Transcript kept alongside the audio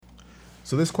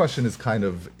So this question is kind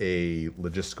of a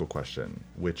logistical question,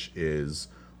 which is,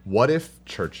 what if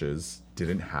churches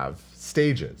didn't have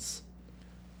stages?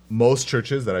 Most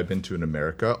churches that I've been to in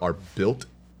America are built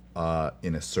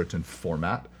in a certain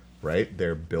format, right?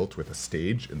 They're built with a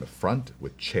stage in the front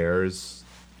with chairs,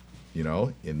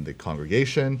 in the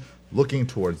congregation, looking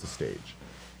towards the stage.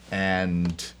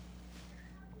 And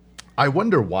I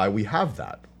wonder why we have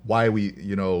that. Why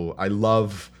I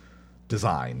love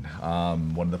design.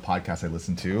 One of the podcasts I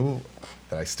listen to,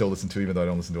 that I still listen to, even though I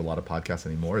don't listen to a lot of podcasts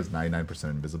anymore, is 99%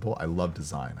 Invisible. I love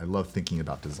design. I love thinking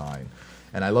about design.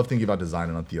 And I love thinking about design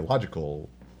on a theological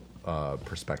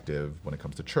perspective when it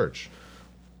comes to church.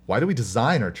 Why do we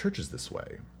design our churches this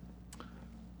way?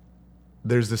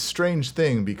 There's this strange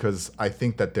thing, because I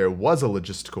think that there was a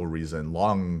logistical reason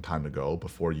long time ago,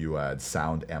 before you had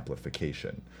sound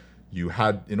amplification. You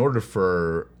had, in order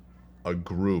for a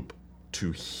group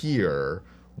to hear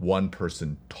one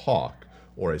person talk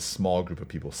or a small group of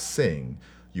people sing,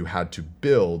 you had to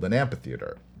build an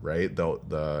amphitheater, right?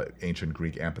 The ancient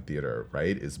Greek amphitheater,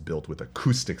 right, is built with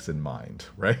acoustics in mind,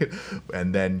 right?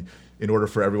 And then in order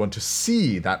for everyone to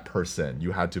see that person,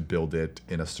 you had to build it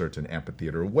in a certain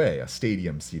amphitheater way, a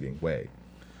stadium seating way.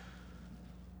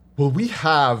 Well, we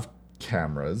have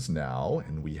cameras now,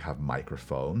 and we have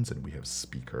microphones, and we have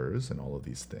speakers, and all of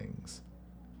these things.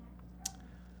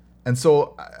 And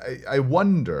so I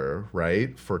wonder,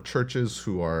 right, for churches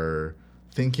who are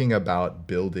thinking about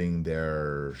building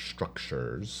their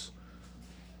structures,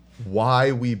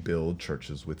 why we build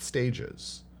churches with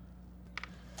stages.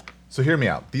 So hear me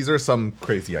out. These are some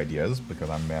crazy ideas,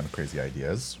 because I'm a man of crazy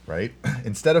ideas, right?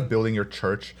 Instead of building your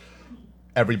church,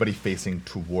 everybody facing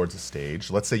towards a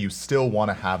stage, let's say you still want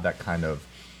to have that kind of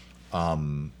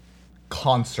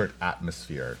concert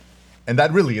atmosphere. And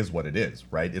that really is what it is,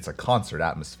 right? It's a concert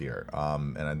atmosphere.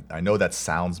 And I know that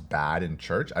sounds bad in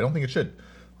church. I don't think it should,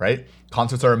 right?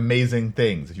 Concerts are amazing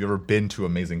things. If you've ever been to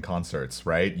amazing concerts,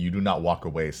 right, you do not walk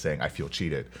away saying, I feel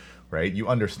cheated, right? You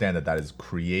understand that that is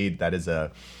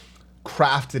a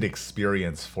crafted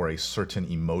experience for a certain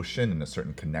emotion and a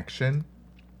certain connection. And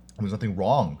there's nothing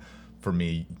wrong for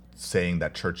me saying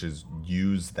that churches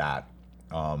use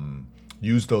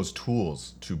those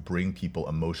tools to bring people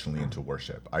emotionally into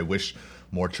worship. I wish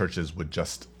more churches would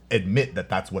just admit that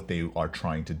that's what they are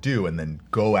trying to do and then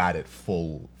go at it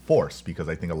full force, because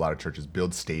I think a lot of churches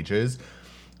build stages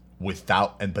but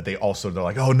they're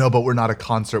like, oh no, but we're not a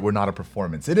concert, we're not a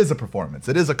performance. It is a performance,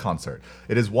 it is a concert.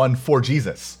 It is one for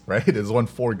Jesus, right? It is one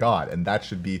for God, and that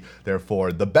should be,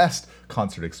 therefore, the best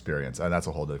concert experience. And that's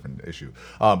a whole different issue.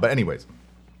 But anyways,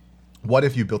 what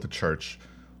if you built a church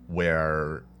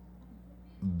where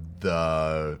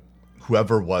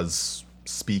whoever was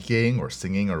speaking or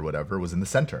singing or whatever was in the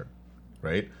center,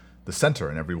 right? The center,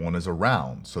 and everyone is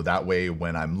around. So that way,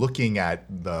 when I'm looking at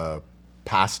the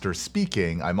pastor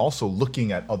speaking, I'm also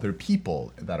looking at other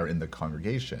people that are in the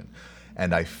congregation,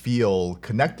 and I feel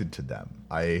connected to them.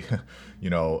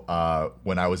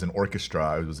 When I was in orchestra,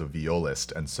 I was a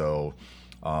violist, and so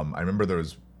I remember there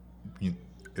was,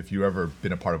 if you've ever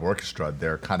been a part of orchestra,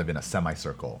 they're kind of in a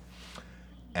semicircle.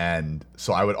 And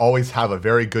so I would always have a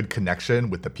very good connection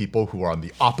with the people who are on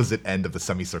the opposite end of the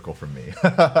semicircle from me,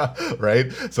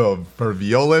 right? So for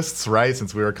violists, right,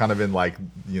 since we were kind of in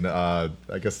I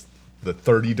guess the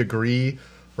 30 degree,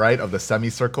 right, of the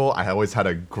semicircle, I always had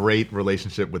a great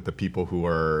relationship with the people who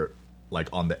were like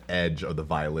on the edge of the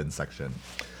violin section.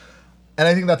 And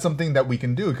I think that's something that we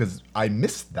can do, because I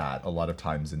miss that a lot of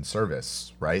times in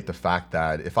service, right? The fact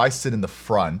that if I sit in the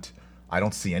front, I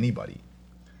don't see anybody.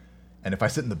 And if I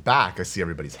sit in the back, I see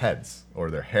everybody's heads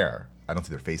or their hair. I don't see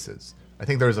their faces. I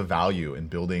think there's a value in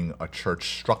building a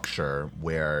church structure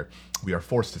where we are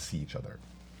forced to see each other.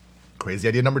 Crazy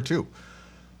idea number 2.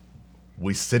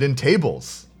 We sit in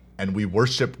tables and we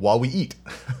worship while we eat.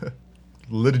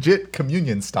 Legit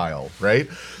communion style, right?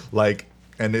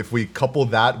 And if we couple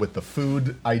that with the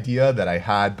food idea that I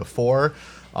had before,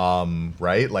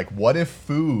 right? What if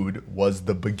food was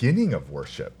the beginning of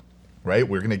worship? Right?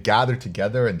 We're going to gather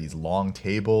together in these long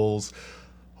tables.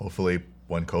 Hopefully,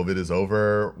 when COVID is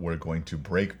over, we're going to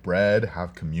break bread,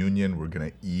 have communion, we're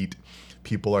going to eat.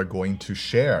 People are going to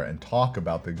share and talk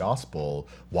about the gospel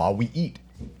while we eat,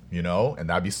 and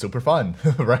that'd be super fun,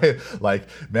 right?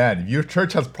 Man, if your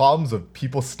church has problems of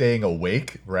people staying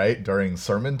awake, right, during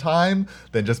sermon time,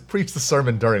 then just preach the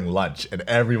sermon during lunch and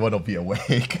everyone will be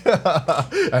awake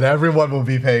and everyone will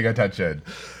be paying attention.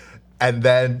 And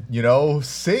then,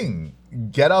 sing.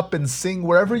 Get up and sing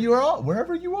wherever you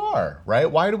are, right?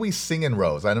 Why do we sing in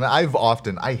rows?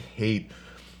 I hate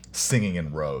singing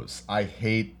in rows. I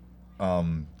hate,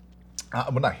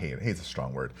 hate's a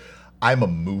strong word. I'm a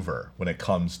mover when it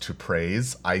comes to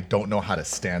praise. I don't know how to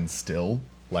stand still.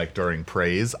 Like during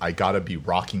praise, I gotta be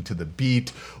rocking to the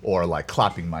beat or like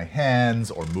clapping my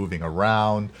hands or moving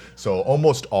around. So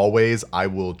almost always I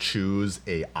will choose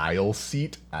a aisle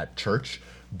seat at church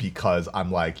because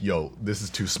I'm like, yo, this is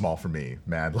too small for me,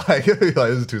 man. Like, this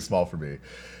is too small for me.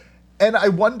 And I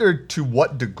wondered to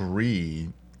what degree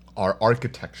our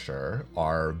architecture,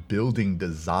 our building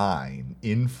design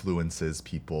influences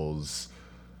people's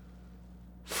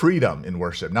freedom in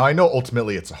worship. Now, I know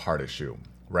ultimately it's a hard issue,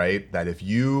 right? That if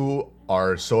you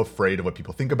are so afraid of what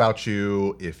people think about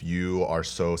you, if you are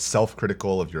so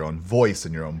self-critical of your own voice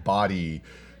and your own body,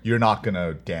 you're not going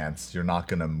to dance, you're not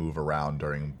going to move around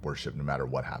during worship no matter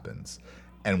what happens.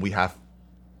 And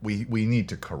we need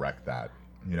to correct that.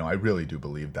 You know, I really do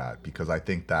believe that, because I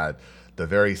think that the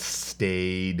very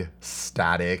staid,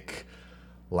 static,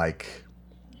 like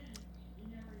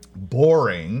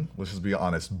boring, let's just be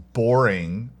honest,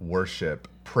 boring worship,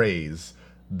 praise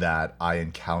that I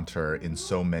encounter in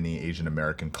so many Asian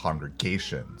American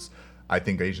congregations. I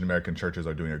think Asian American churches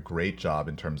are doing a great job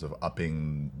in terms of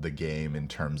upping the game, in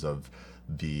terms of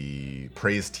the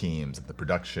praise teams and the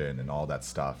production and all that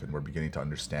stuff. And we're beginning to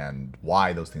understand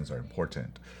why those things are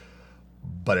important.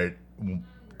 But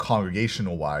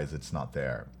congregational wise, it's not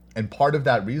there. And part of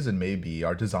that reason may be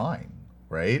our design,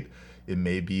 right? It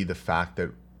may be the fact that,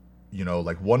 you know,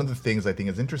 like one of the things I think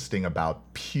is interesting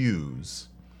about pews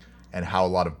and how a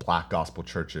lot of Black gospel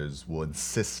churches will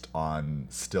insist on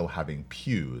still having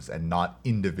pews and not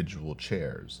individual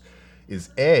chairs is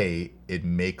it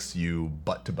makes you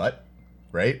butt to butt,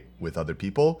 right, with other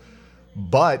people,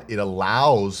 but it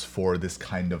allows for this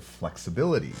kind of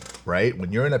flexibility, right?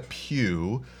 When you're in a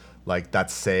pew, like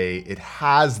let's say it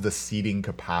has the seating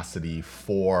capacity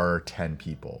for 10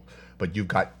 people, but you've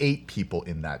got 8 people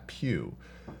in that pew,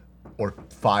 or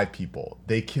 5 people,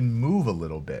 they can move a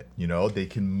little bit, you know, they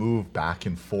can move back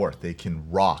and forth, they can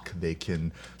rock, they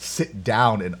can sit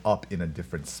down and up in a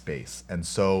different space. And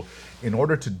so in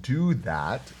order to do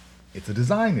that, it's a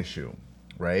design issue,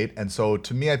 right? And so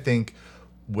to me, I think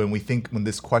when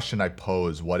this question I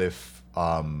pose, what if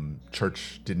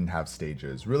church didn't have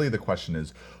stages? Really the question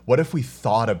is, what if we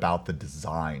thought about the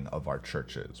design of our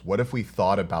churches? What if we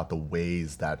thought about the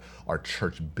ways that our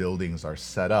church buildings are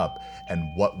set up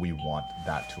and what we want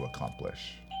that to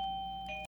accomplish?